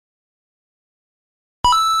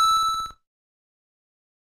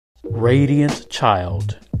Radiant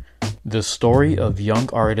Child, the story of young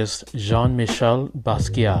artist Jean-Michel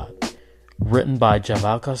Basquiat, written by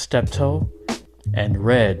Javaka Steptoe and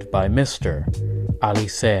read by Mr.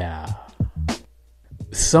 Alicea.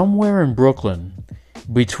 Somewhere in Brooklyn,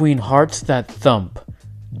 between hearts that thump,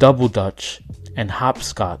 double dutch and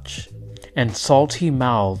hopscotch, and salty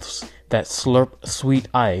mouths that slurp sweet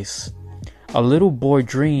ice, a little boy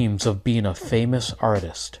dreams of being a famous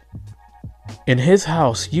artist. In his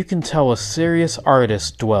house, you can tell a serious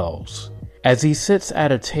artist dwells. As he sits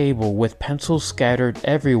at a table with pencils scattered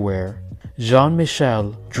everywhere,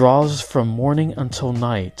 Jean-Michel draws from morning until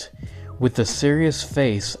night with a serious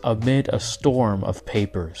face amid a storm of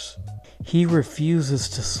papers. He refuses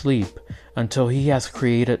to sleep until he has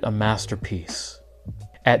created a masterpiece.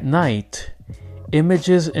 At night,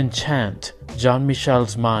 images enchant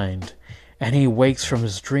Jean-Michel's mind, and he wakes from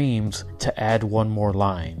his dreams to add one more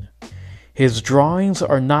line. His drawings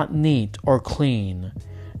are not neat or clean,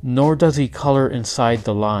 nor does he color inside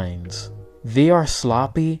the lines. They are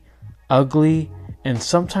sloppy, ugly, and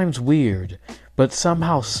sometimes weird, but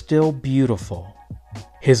somehow still beautiful.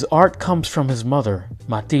 His art comes from his mother,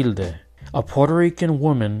 Matilde, a Puerto Rican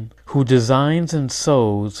woman who designs and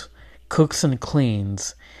sews, cooks and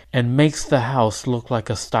cleans, and makes the house look like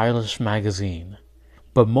a stylish magazine.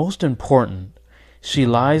 But most important, she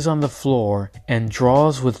lies on the floor and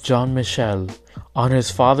draws with Jean-Michel on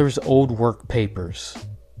his father's old work papers.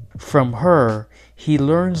 From her, he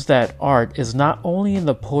learns that art is not only in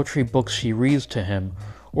the poetry books she reads to him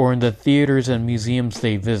or in the theaters and museums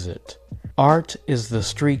they visit. Art is the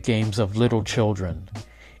street games of little children,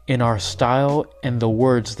 in our style and the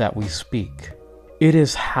words that we speak. It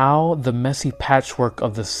is how the messy patchwork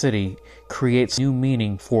of the city creates new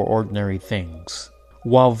meaning for ordinary things.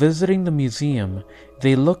 While visiting the museum,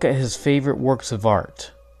 they look at his favorite works of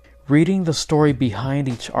art. Reading the story behind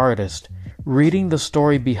each artist, reading the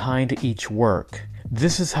story behind each work.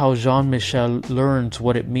 This is how Jean-Michel learns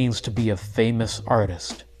what it means to be a famous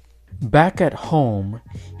artist. Back at home,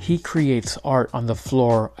 he creates art on the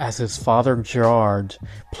floor as his father Gerard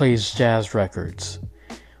plays jazz records.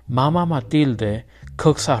 Mama Matilde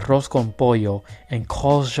cooks arroz con pollo and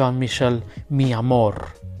calls Jean-Michel mi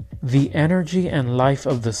amor. The energy and life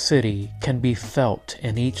of the city can be felt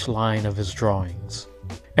in each line of his drawings.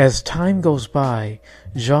 As time goes by,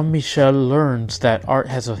 Jean-Michel learns that art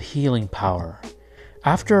has a healing power.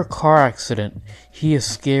 After a car accident, he is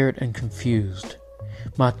scared and confused.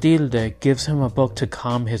 Matilde gives him a book to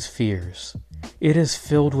calm his fears. It is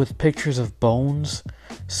filled with pictures of bones,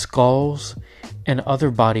 skulls, and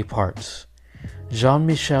other body parts.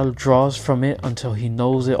 Jean-Michel draws from it until he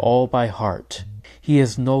knows it all by heart. He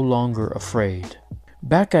is no longer afraid.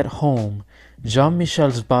 Back at home,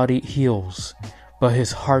 Jean-Michel's body heals, but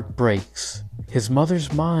his heart breaks. His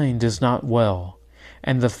mother's mind is not well,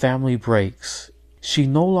 and the family breaks. She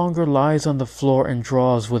no longer lies on the floor and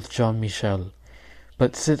draws with Jean-Michel,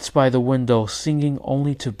 but sits by the window singing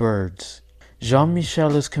only to birds.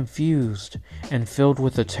 Jean-Michel is confused and filled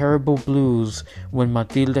with the terrible blues when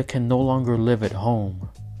Matilde can no longer live at home.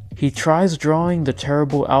 He tries drawing the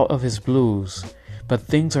terrible out of his blues, but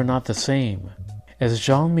things are not the same. As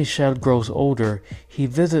Jean-Michel grows older, he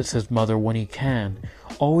visits his mother when he can,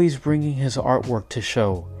 always bringing his artwork to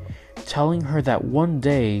show, telling her that one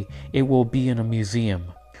day it will be in a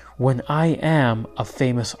museum, when I am a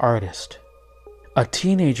famous artist. A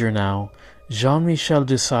teenager now, Jean-Michel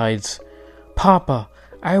decides, "Papa,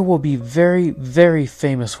 I will be very, very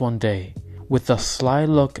famous one day." With a sly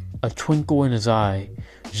look, a twinkle in his eye,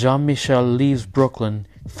 Jean-Michel leaves Brooklyn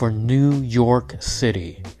for New York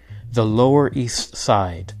City, the Lower East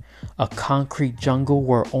Side, a concrete jungle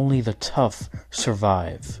where only the tough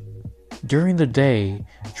survive. During the day,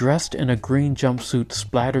 dressed in a green jumpsuit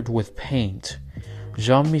splattered with paint,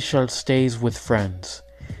 Jean-Michel stays with friends,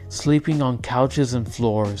 sleeping on couches and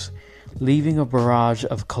floors, leaving a barrage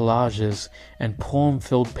of collages and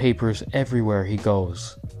poem-filled papers everywhere he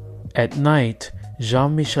goes. At night,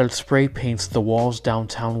 Jean-Michel spray paints the walls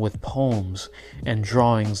downtown with poems and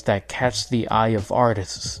drawings that catch the eye of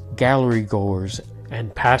artists, gallery goers,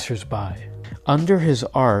 and passers-by. Under his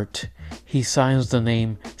art, he signs the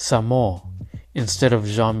name Samo instead of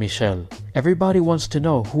Jean-Michel. Everybody wants to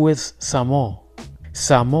know, who is Samo?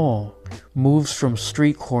 Samo moves from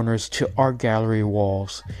street corners to art gallery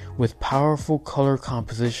walls with powerful color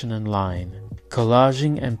composition and line,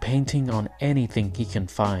 collaging and painting on anything he can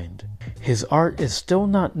find. His art is still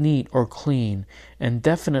not neat or clean, and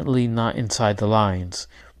definitely not inside the lines,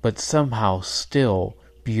 but somehow still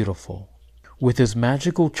beautiful. With his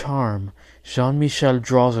magical charm, Jean-Michel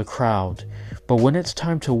draws a crowd, But when it's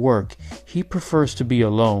time to work, he prefers to be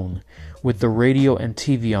alone, with the radio and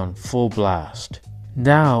TV on full blast.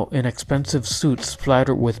 Now, in expensive suits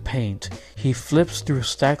splattered with paint, he flips through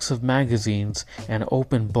stacks of magazines and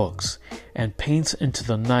open books, and paints into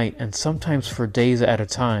the night and sometimes for days at a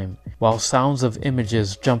time, while sounds of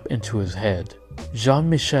images jump into his head.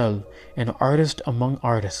 Jean-Michel, an artist among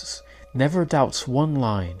artists, never doubts one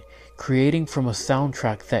line, creating from a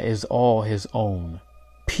soundtrack that is all his own.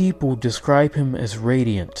 People describe him as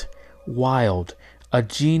radiant, wild, a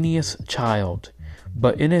genius child,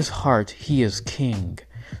 but in his heart he is king,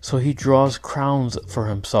 so he draws crowns for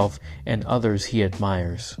himself and others he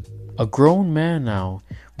admires. A grown man now,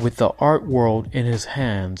 with the art world in his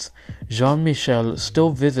hands, Jean-Michel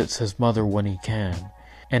still visits his mother when he can,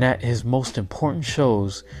 and at his most important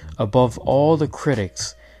shows, above all the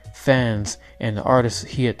critics, fans, and artists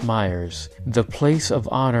he admires, the place of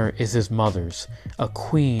honor is his mother's, a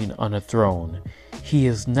queen on a throne. He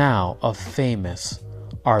is now a famous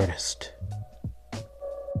artist.